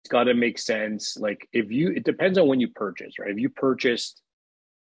got to make sense. Like it depends on when you purchase, right? If you purchased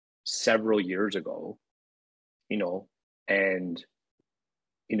several years ago, you know, and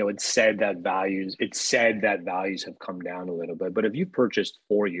it said that values have come down a little bit. But if you purchased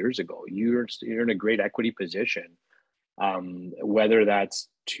 4 years ago, you're in a great equity position. Whether that's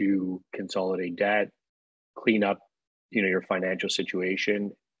to consolidate debt, clean up, your financial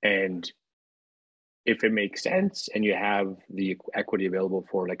situation, and if it makes sense, and you have the equity available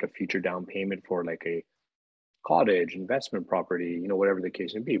for like a future down payment for like a cottage, investment property, whatever the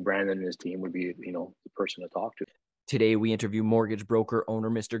case may be, Brandon and his team would be, the person to talk to. Today, we interview mortgage broker owner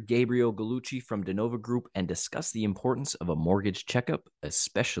Mr. Gabriel Gallucci from DeNova Group and discuss the importance of a mortgage checkup,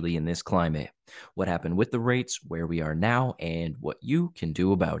 especially in this climate. What happened with the rates, where we are now, and what you can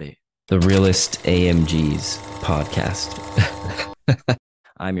do about it. The Realist AMG's podcast.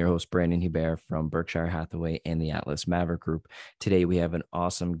 I'm your host, Brandon Hebert from Berkshire Hathaway and the Atlas Maverick Group. Today, we have an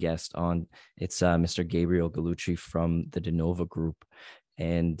awesome guest on. It's Mr. Gabriel Gallucci from the DeNova Group.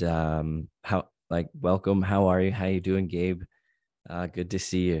 And welcome. How are you? How you doing, Gabe? Good to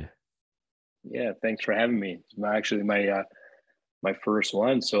see you. Yeah, thanks for having me. It's actually my first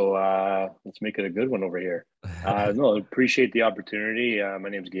one, so let's make it a good one over here. No, appreciate the opportunity. My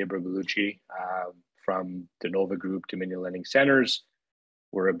name is Gabriel Gallucci from DeNova Group, Dominion Lending Centers.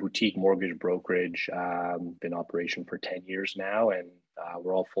 We're a boutique mortgage brokerage, been in operation for 10 years now, and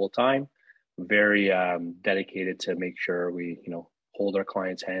we're all full-time, very dedicated to make sure we, hold our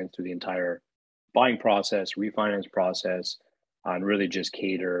clients' hands through the entire buying process, refinance process, and really just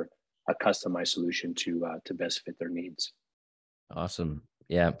cater a customized solution to best fit their needs. Awesome.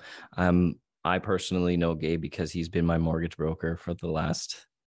 Yeah. I personally know Gabe because he's been my mortgage broker for the last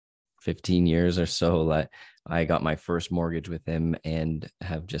 15 years or so. Like, I got my first mortgage with him and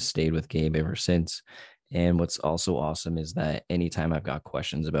have just stayed with Gabe ever since. And what's also awesome is that anytime I've got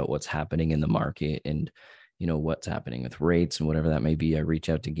questions about what's happening in the market and, what's happening with rates and whatever that may be, I reach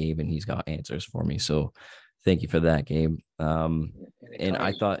out to Gabe and he's got answers for me. So thank you for that, Gabe. And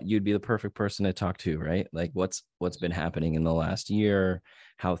I thought you'd be the perfect person to talk to, right? Like what's been happening in the last year,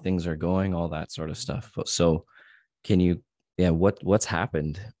 how things are going, all that sort of stuff. So what's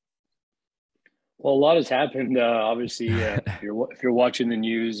happened? Well, a lot has happened. Obviously, if you're watching the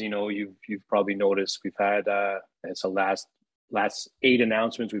news, you've probably noticed we've had it's the last 8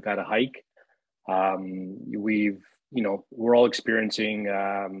 announcements. We've had a hike. We're all experiencing.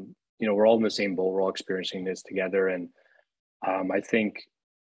 We're all in the same boat. We're all experiencing this together, and I think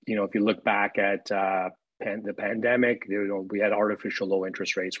if you look back at the pandemic, we had artificial low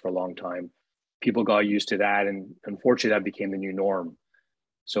interest rates for a long time. People got used to that, and unfortunately, that became the new norm.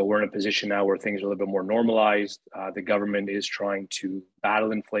 So we're in a position now where things are a little bit more normalized. The government is trying to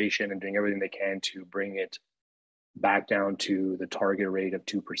battle inflation and doing everything they can to bring it back down to the target rate of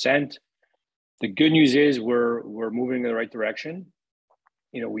 2%. The good news is we're moving in the right direction.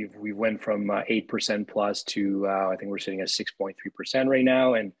 We've went from 8% plus to I think we're sitting at 6.3% right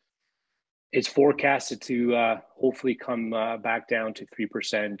now, and it's forecasted to hopefully come back down to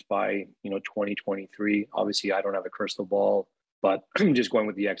 3% by 2023. Obviously, I don't have a crystal ball, but I'm just going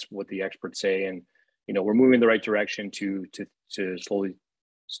with what the experts say, and we're moving in the right direction to slowly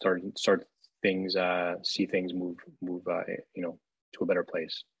start things, see things move to a better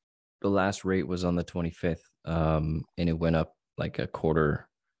place. The last rate was on the 25th, and it went up like a quarter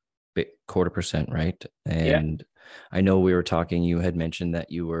percent, right? And yeah. I know we were talking. You had mentioned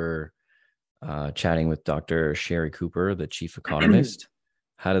that you were chatting with Dr. Sherry Cooper, the chief economist.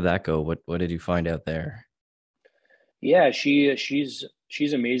 How did that go? What did you find out there? Yeah, she's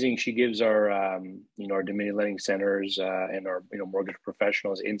amazing. She gives our our Dominion Lending Centers and our mortgage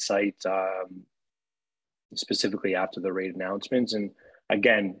professionals insight, specifically after the rate announcements. And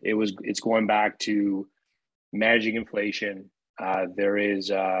again, it's going back to managing inflation. There is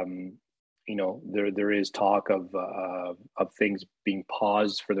there is talk of things being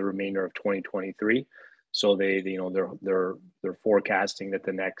paused for the remainder of 2023. So they're forecasting that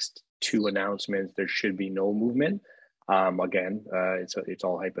the next 2 announcements there should be no movement. Again, it's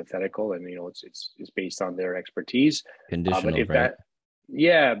all hypothetical, and it's based on their expertise. Conditional, but if right?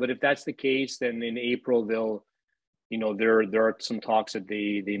 but if that's the case, then in April they'll, there are some talks that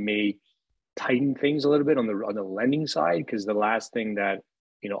they may tighten things a little bit on the lending side, because the last thing that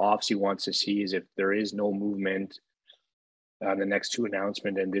OFSI wants to see is if there is no movement on the next 2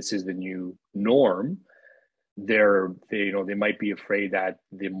 announcements, and this is the new norm. They might be afraid that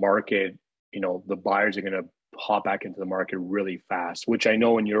the market, the buyers are going to hop back into the market really fast, which I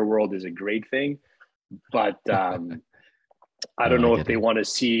know in your world is a great thing, but I don't know if they want to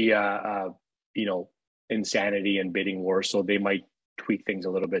see insanity and bidding war, so they might tweak things a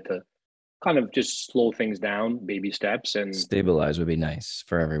little bit to kind of just slow things down, baby steps, and Stabilize would be nice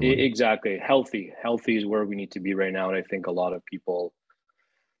for everyone. exactly healthy is where we need to be right now. And I think a lot of people,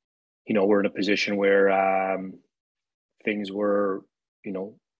 we're in a position where things were, you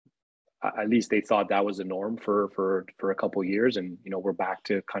know, at least they thought that was the norm for a couple of years, and we're back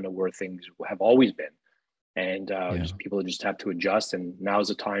to kind of where things have always been, and Yeah. just people just have to adjust. And now is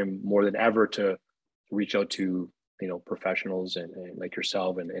the time more than ever to reach out to professionals and like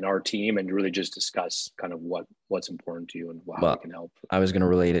yourself and our team, and really just discuss kind of what's important to you and how we Well, can help. I was going to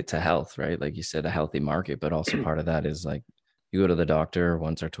relate it to health, right? Like you said, a healthy market, but also part of that is like you go to the doctor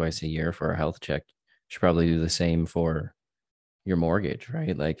once or twice a year for a health check. You should probably do the same for your mortgage,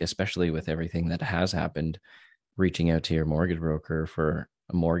 right? Like, especially with everything that has happened, reaching out to your mortgage broker for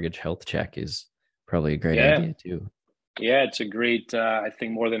a mortgage health check is probably a great Yeah, idea too. yeah, it's a great. I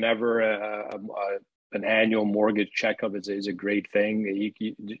think more than ever, an annual mortgage checkup is a great thing.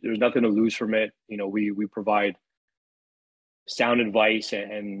 There's nothing to lose from it. We provide sound advice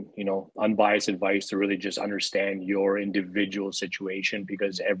and unbiased advice to really just understand your individual situation,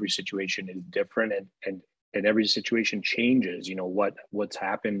 because every situation is different, and every situation changes. What's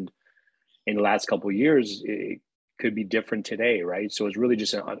happened in the last couple of years, it could be different today, right? So it's really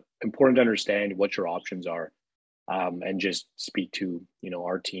just important to understand what your options are, and just speak to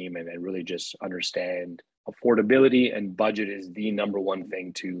our team, and really just understand affordability and budget is the number one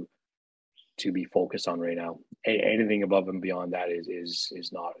thing to be focused on right now. Anything above and beyond that is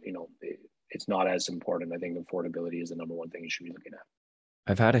not, it's not as important. I think affordability is the number one thing you should be looking at.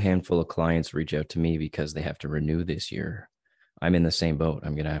 I've had a handful of clients reach out to me because they have to renew this year. I'm in the same boat.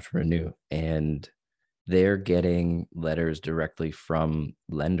 I'm going to have to renew. And they're getting letters directly from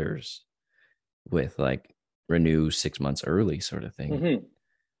lenders with like renew 6 months early sort of thing. Mm-hmm.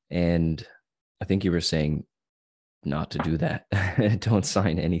 And I think you were saying not to do that. Don't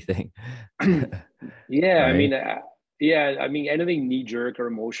sign anything. Yeah, I Right. mean, yeah, I mean, anything knee jerk or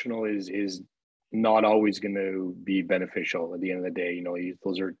emotional is not always going to be beneficial at the end of the day.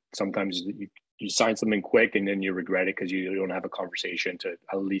 Those are sometimes you sign something quick and then you regret it because you don't have a conversation to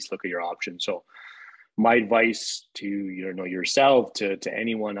at least look at your options. So my advice to yourself, to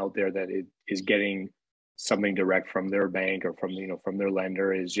anyone out there that is getting something direct from their bank or from their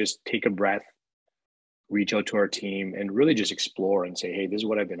lender, is just take a breath, reach out to our team, and really just explore and say, hey, this is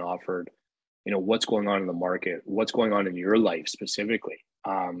what I've been offered. What's going on in the market, what's going on in your life specifically,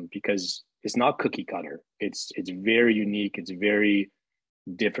 because it's not cookie cutter. It's very unique. It's very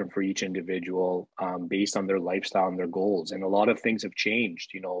different for each individual, based on their lifestyle and their goals. And a lot of things have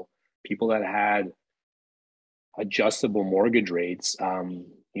changed. People that had adjustable mortgage rates,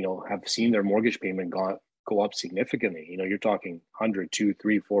 have seen their mortgage payment go up significantly. You're talking 100, 2,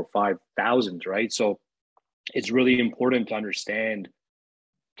 3, 4, 5,000, right? So it's really important to understand,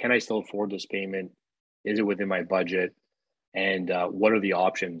 can I still afford this payment? Is it within my budget? And what are the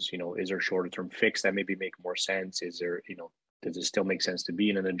options? Is there shorter term fix that maybe make more sense? Is there, does it still make sense to be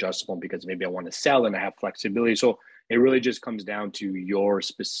in an adjustable because maybe I want to sell and I have flexibility? So it really just comes down to your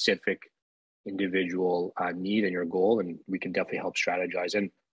specific individual need and your goal, and we can definitely help strategize. And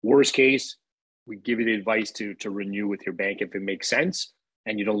worst case, we give you the advice to renew with your bank if it makes sense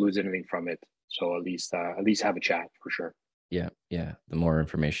and you don't lose anything from it. So at least have a chat for sure. Yeah. Yeah. The more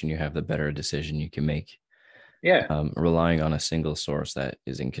information you have, the better a decision you can make. Yeah. Relying on a single source that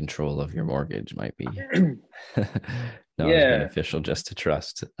is in control of your mortgage might be not as Yeah. beneficial just to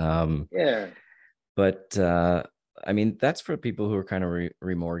trust. Yeah. But I mean, that's for people who are kind of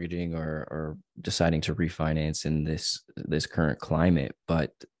remortgaging or deciding to refinance in this current climate.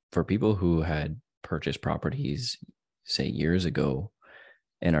 But for people who had purchased properties, say years ago,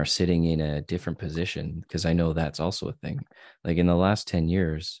 and are sitting in a different position, because I know that's also a thing. Like in the last 10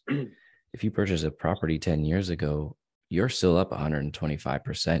 years, if you purchase a property 10 years ago, you're still up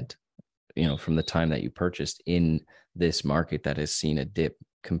 125%, from the time that you purchased in this market that has seen a dip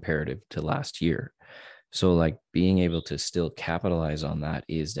comparative to last year. So like being able to still capitalize on that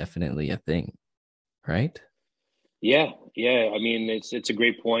is definitely a thing, right? Yeah, yeah. I mean, it's a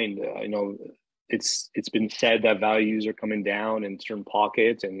great point. I know it's been said that values are coming down in certain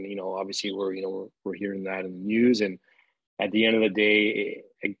pockets, and obviously we're hearing that in the news. And at the end of the day,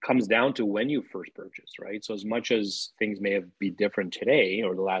 it comes down to when you first purchased, right? So as much as things may have be different today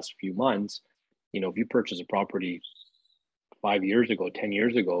or the last few months, if you purchase a property 5 years ago, 10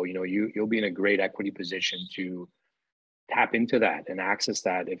 years ago, you'll be in a great equity position to tap into that and access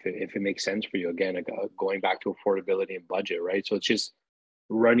that if it makes sense for you. Again, going back to affordability and budget, right? So it's just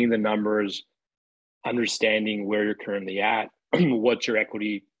running the numbers, understanding where you're currently at, what's your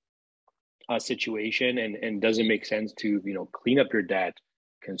equity situation, and does it make sense to, clean up your debt,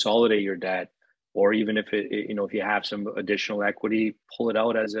 consolidate your debt, or even if if you have some additional equity, pull it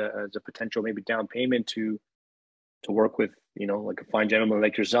out as a potential maybe down payment to work with, like a fine gentleman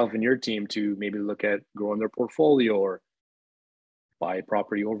like yourself and your team to maybe look at growing their portfolio or buy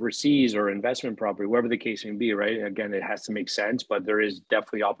property overseas or investment property, whatever the case may be, right? Again, it has to make sense, but there is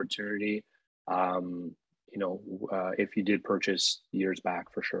definitely opportunity, if you did purchase years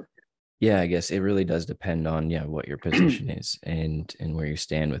back for sure. Yeah, I guess it really does depend on what your position is and where you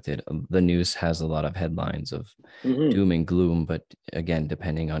stand with it. The news has a lot of headlines of Mm-hmm. doom and gloom, but again,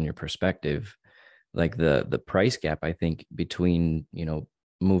 depending on your perspective, like the price gap, I think between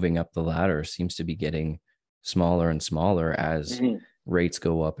moving up the ladder seems to be getting smaller and smaller as Mm-hmm. rates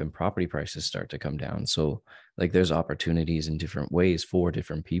go up and property prices start to come down. So like there's opportunities in different ways for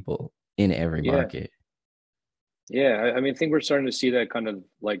different people in every Yeah. market. Yeah. I mean, I think we're starting to see that kind of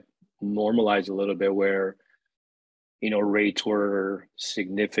like normalize a little bit where, rates were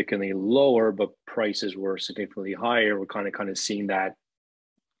significantly lower, but prices were significantly higher. We're kind of seeing that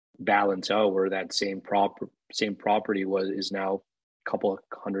balance out where that same property is now a couple of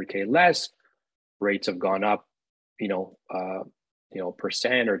 100K less. Rates have gone up, you know, uh,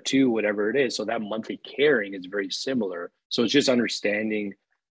 percent or two, whatever it is. So that monthly carrying is very similar. So it's just understanding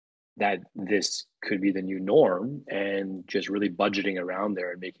that this could be the new norm and just really budgeting around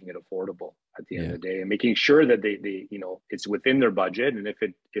there and making it affordable at the end Yeah. of the day and making sure that they it's within their budget. And if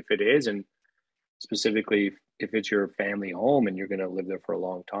it is, and specifically if it's your family home and you're going to live there for a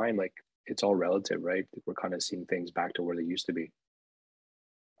long time, like it's all relative, right? We're kind of seeing things back to where they used to be.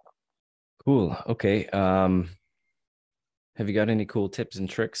 Cool. Okay. Have you got any cool tips and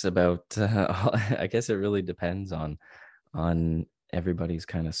tricks about I guess it really depends on everybody's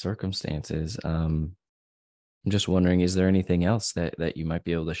kind of circumstances. I'm just wondering, is there anything else that you might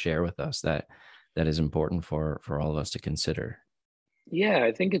be able to share with us that is important for all of us to consider? Yeah,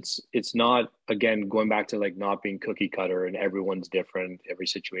 I think it's not, again, going back to like not being cookie cutter, and everyone's different, every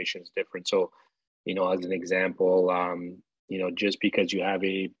situation is different. So, as an example, just because you have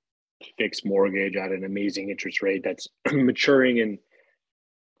a fixed mortgage at an amazing interest rate that's maturing in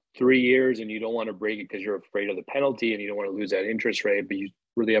 3 years, and you don't want to break it because you're afraid of the penalty and you don't want to lose that interest rate, but you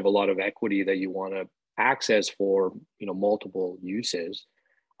really have a lot of equity that you want to access for, multiple uses.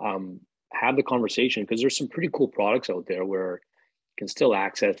 Um, have the conversation, because there's some pretty cool products out there where you can still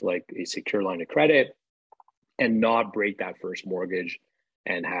access like a secure line of credit and not break that first mortgage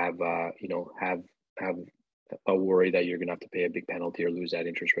and have a worry that you're going to have to pay a big penalty or lose that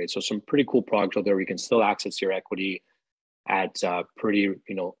interest rate. So some pretty cool products out there where you can still access your equity at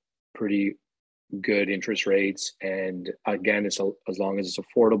pretty good interest rates. And again, as long as it's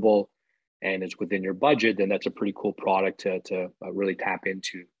affordable and it's within your budget, then that's a pretty cool product to really tap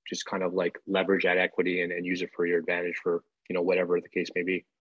into. Just kind of like leverage that equity and use it for your advantage for whatever the case may be.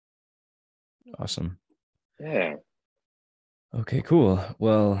 Awesome. Yeah. Okay, cool.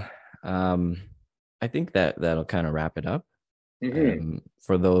 Well, um, I think that'll kind of wrap it up. Hmm.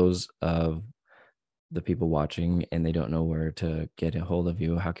 For those of the people watching and they don't know where to get a hold of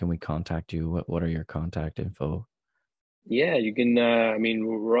you, how can we contact you? What are your contact info? Yeah, you can. I mean,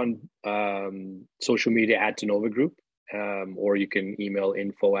 we're on social media at Tenova Group, or you can email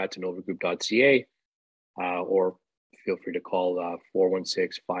info@tenovagroup.ca, or feel free to call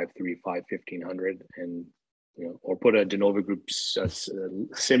 416-535-1500, and or put a Denova Group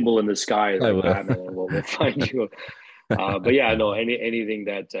symbol in the sky I like will. Batman, and we'll find you. But yeah, no, anything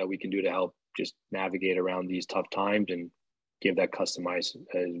that we can do to help just navigate around these tough times and give that customized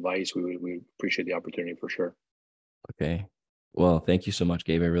advice, we appreciate the opportunity for sure. Okay. Well, thank you so much,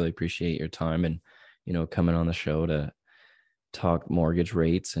 Gabe. I really appreciate your time and coming on the show to talk mortgage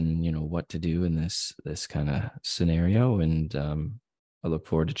rates and what to do in this kind of scenario. And I look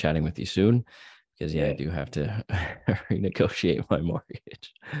forward to chatting with you soon because I Yeah, do have to renegotiate my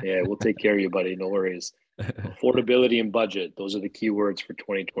mortgage. yeah, we'll take care of you, buddy. No worries. Affordability and budget; those are the key words for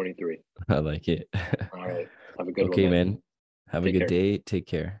 2023. I like it. All right, have a good one, Okay, man. man. Have a Take good care. day. Take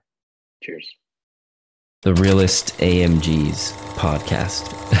care. Cheers. The Realist AMG's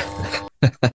podcast.